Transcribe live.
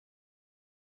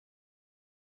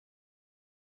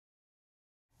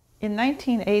In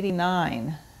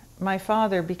 1989, my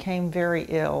father became very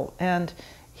ill, and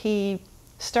he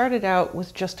started out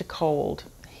with just a cold.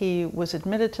 He was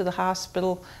admitted to the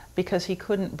hospital because he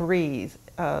couldn't breathe.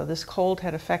 This cold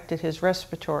had affected his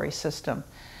respiratory system,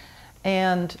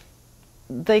 and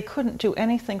they couldn't do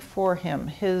anything for him.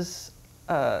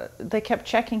 They kept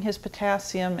checking his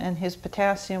potassium, and his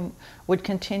potassium would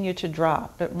continue to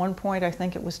drop. At one point, I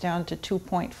think it was down to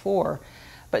 2.4.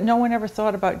 But no one ever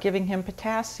thought about giving him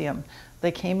potassium.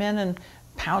 They came in and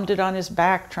pounded on his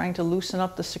back, trying to loosen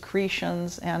up the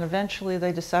secretions, and eventually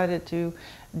they decided to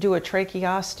do a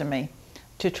tracheostomy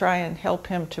to try and help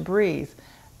him to breathe.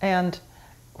 And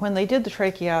when they did the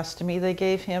tracheostomy, they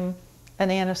gave him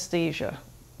an anesthesia.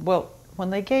 Well, when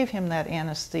they gave him that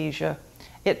anesthesia,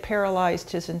 it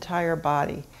paralyzed his entire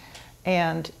body,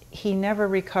 and he never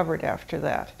recovered after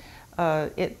that.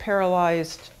 It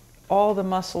paralyzed all the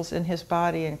muscles in his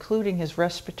body, including his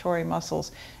respiratory muscles,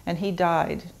 and he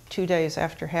died 2 days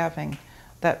after having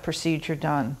that procedure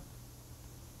done.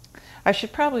 I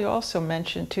should probably also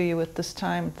mention to you at this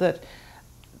time that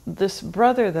this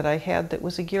brother that I had that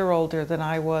was a year older than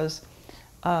I was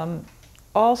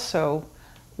also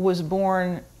was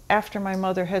born after my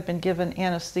mother had been given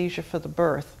anesthesia for the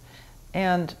birth.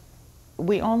 And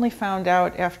we only found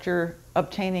out after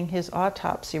obtaining his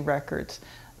autopsy records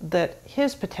that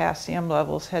his potassium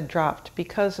levels had dropped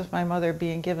because of my mother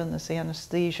being given this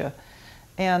anesthesia.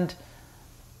 And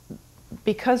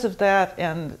because of that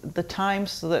and the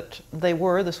times that they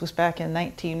were, this was back in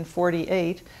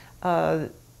 1948, the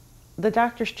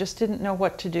doctors just didn't know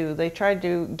what to do. They tried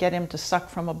to get him to suck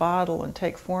from a bottle and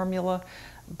take formula,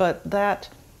 but that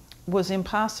was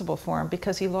impossible for him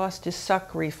because he lost his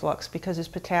suck reflux because his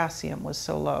potassium was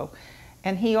so low.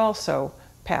 And he also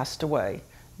passed away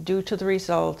due to the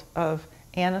result of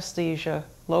anesthesia,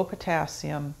 low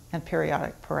potassium, and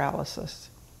periodic paralysis.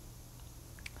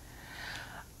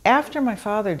 After my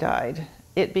father died,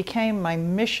 it became my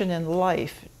mission in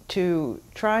life to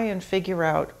try and figure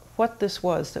out what this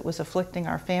was that was afflicting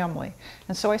our family.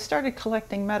 And so I started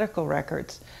collecting medical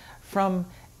records from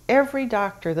every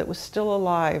doctor that was still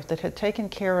alive that had taken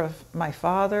care of my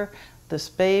father, this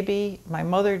baby, my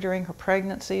mother during her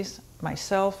pregnancies,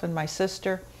 myself and my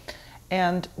sister.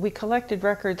 And we collected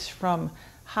records from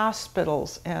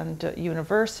hospitals and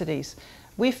universities.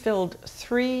 We filled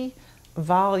 3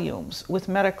 volumes with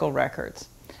medical records.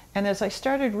 And as I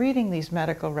started reading these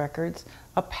medical records,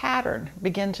 a pattern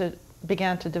began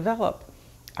to develop.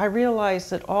 I realized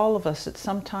that all of us at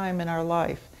some time in our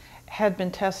life had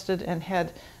been tested and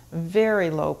had very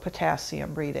low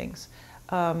potassium readings.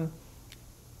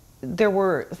 There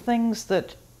were things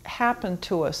that happened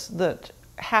to us that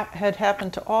had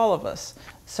happened to all of us,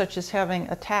 such as having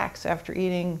attacks after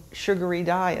eating sugary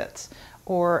diets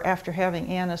or after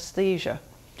having anesthesia.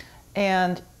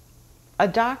 And a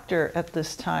doctor at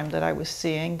this time that I was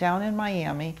seeing down in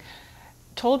Miami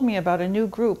told me about a new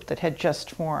group that had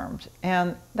just formed,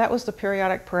 and that was the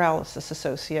Periodic Paralysis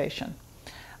Association.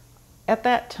 At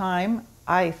that time,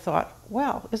 I thought,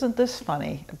 well, isn't this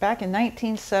funny? Back in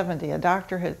 1970, a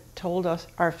doctor had told us,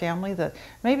 our family, that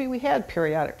maybe we had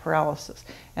periodic paralysis.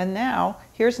 And now,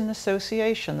 here's an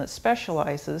association that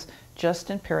specializes just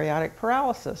in periodic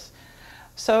paralysis.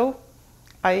 So,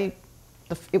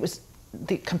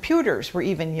 the computers were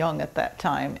even young at that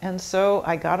time. And so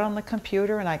I got on the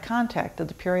computer and I contacted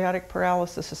the Periodic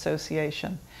Paralysis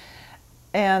Association.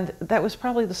 And that was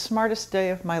probably the smartest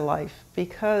day of my life,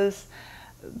 because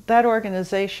that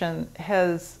organization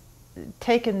has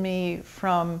taken me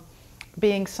from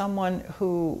being someone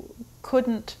who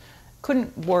couldn't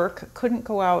work, couldn't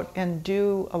go out and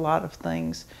do a lot of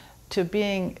things, to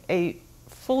being a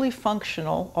fully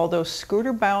functional, although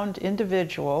scooter-bound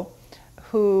individual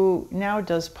who now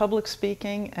does public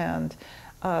speaking and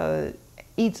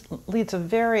leads a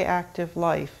very active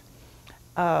life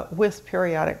with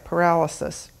periodic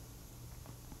paralysis.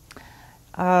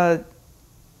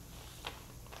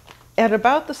 At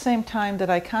about the same time that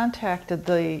I contacted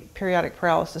the Periodic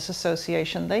Paralysis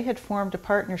Association, they had formed a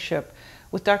partnership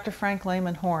with Dr. Frank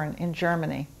Lehmann-Horn in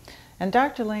Germany. And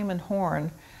Dr.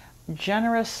 Lehmann-Horn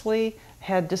generously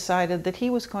had decided that he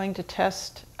was going to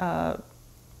test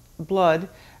blood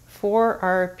for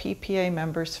our PPA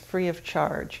members free of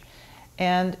charge.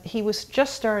 And he was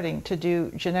just starting to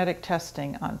do genetic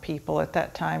testing on people at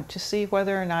that time to see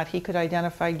whether or not he could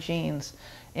identify genes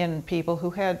in people who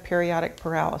had periodic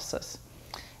paralysis.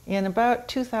 In about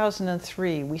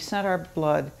 2003, we sent our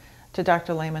blood to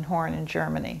Dr. Lehmann-Horn in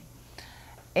Germany.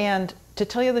 And to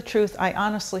tell you the truth, I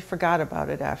honestly forgot about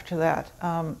it after that.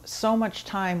 So much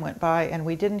time went by and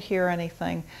we didn't hear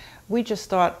anything. We just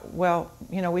thought, well,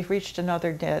 you know, we've reached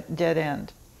another dead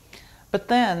end. But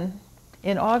then,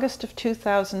 in August of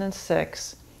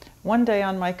 2006, one day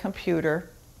on my computer,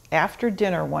 after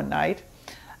dinner one night,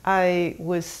 I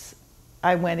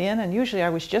went in, and usually I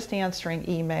was just answering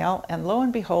email, and lo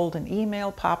and behold, an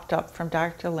email popped up from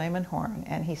Dr. Lehman-Horn,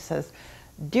 and he says,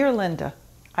 "Dear Linda,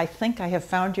 I think I have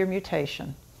found your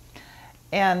mutation."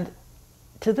 And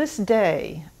to this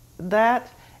day, that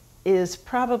is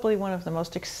probably one of the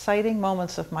most exciting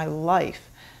moments of my life,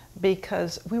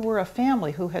 because we were a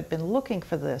family who had been looking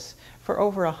for this for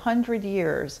over 100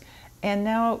 years, and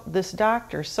now this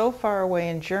doctor so far away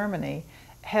in Germany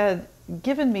had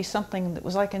given me something that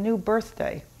was like a new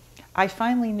birthday. I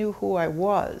finally knew who I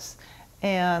was,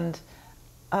 and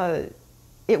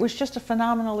it was just a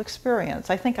phenomenal experience.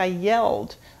 I think I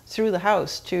yelled through the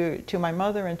house to my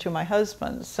mother and to my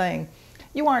husband saying,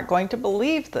 "You aren't going to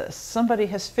believe this. Somebody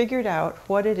has figured out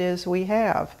what it is we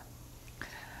have."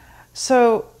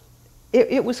 So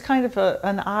it was kind of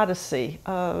an odyssey.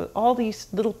 All these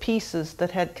little pieces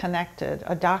that had connected.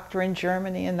 A doctor in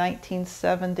Germany in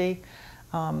 1970,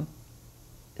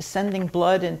 sending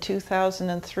blood in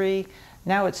 2003.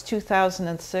 Now it's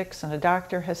 2006, and a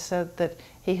doctor has said that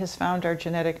he has found our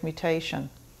genetic mutation.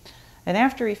 And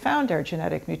after he found our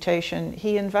genetic mutation,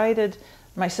 he invited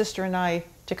my sister and I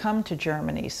to come to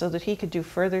Germany so that he could do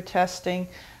further testing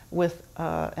with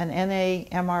an NA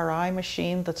MRI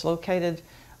machine that's located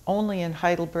only in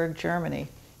Heidelberg, Germany.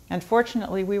 And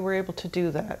fortunately, we were able to do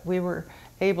that. We were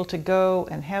able to go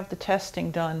and have the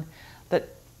testing done that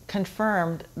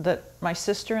confirmed that my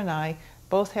sister and I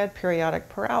both had periodic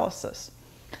paralysis.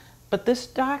 But this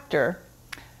doctor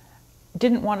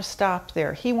didn't want to stop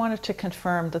there. He wanted to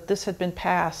confirm that this had been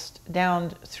passed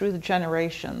down through the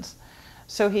generations.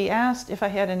 So he asked if I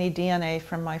had any DNA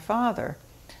from my father.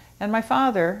 And my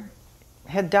father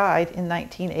had died in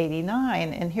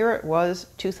 1989, and here it was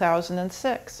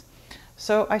 2006.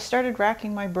 So I started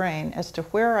racking my brain as to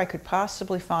where I could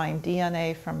possibly find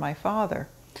DNA from my father.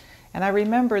 And I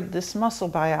remembered this muscle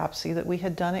biopsy that we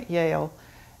had done at Yale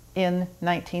in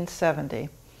 1970.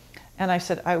 And I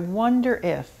said, I wonder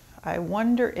if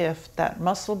that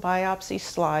muscle biopsy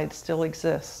slide still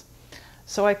exists.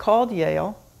 So I called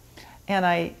Yale, and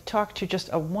I talked to just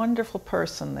a wonderful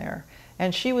person there.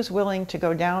 And she was willing to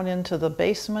go down into the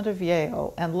basement of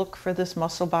Yale and look for this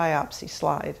muscle biopsy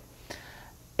slide.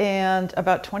 And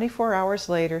about 24 hours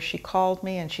later, she called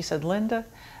me and she said, "Linda,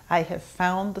 I have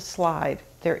found the slide.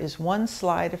 There is one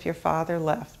slide of your father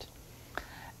left."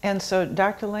 And so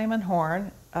Dr.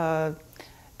 Lehman-Horn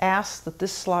asked that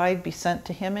this slide be sent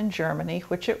to him in Germany,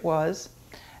 which it was,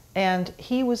 and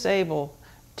he was able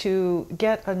to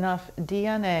get enough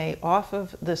DNA off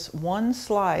of this one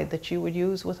slide that you would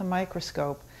use with a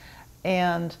microscope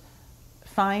and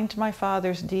find my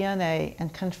father's DNA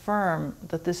and confirm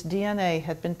that this DNA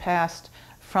had been passed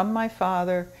from my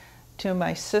father to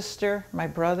my sister, my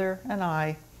brother, and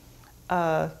I.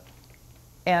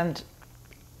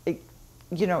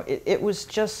 It was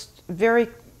just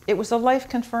it was a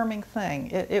life-confirming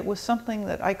thing. It was something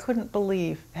that I couldn't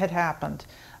believe had happened.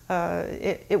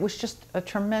 It was just a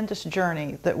tremendous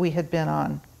journey that we had been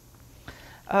on.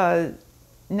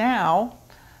 Now,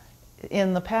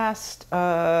 in the past,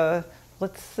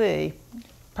 let's see,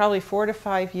 probably 4 to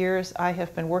 5 years, I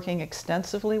have been working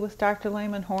extensively with Dr.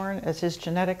 Lehman-Horn as his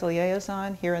genetic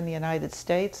liaison here in the United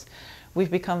States.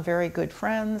 We've become very good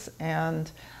friends, and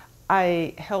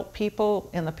I help people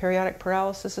in the Periodic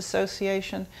Paralysis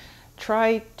Association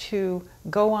try to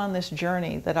go on this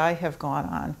journey that I have gone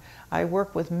on. I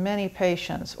work with many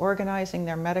patients, organizing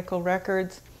their medical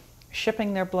records,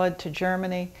 shipping their blood to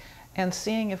Germany, and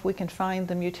seeing if we can find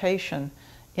the mutation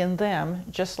in them,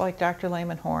 just like Dr.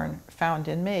 Lehman-Horn found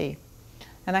in me.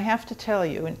 And I have to tell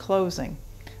you in closing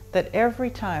that every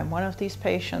time one of these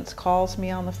patients calls me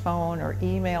on the phone or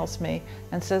emails me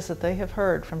and says that they have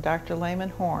heard from Dr.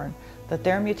 Lehman-Horn that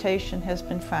their mutation has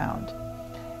been found,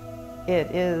 it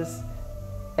is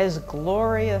as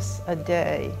glorious a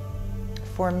day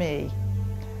for me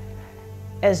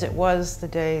as it was the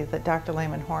day that Dr.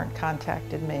 Lehman-Horn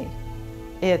contacted me.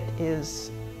 It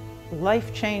is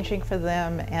life-changing for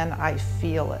them, and I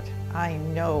feel it. I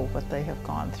know what they have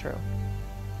gone through.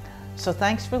 So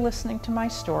thanks for listening to my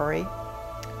story,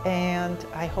 and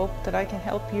I hope that I can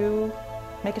help you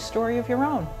make a story of your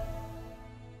own.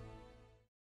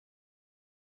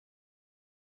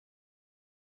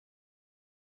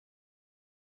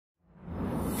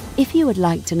 If you would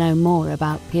like to know more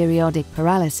about periodic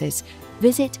paralysis,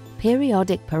 visit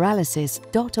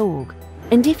periodicparalysis.org.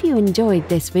 And if you enjoyed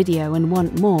this video and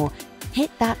want more,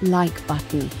 hit that like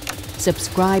button,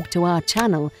 subscribe to our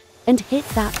channel, and hit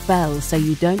that bell so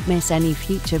you don't miss any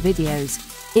future videos.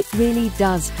 It really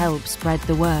does help spread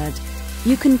the word.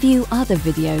 You can view other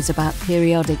videos about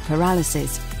periodic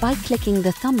paralysis by clicking the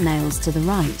thumbnails to the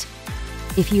right.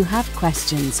 If you have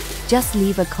questions, just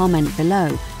leave a comment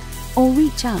below or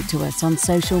reach out to us on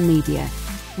social media.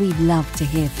 We'd love to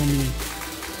hear from you.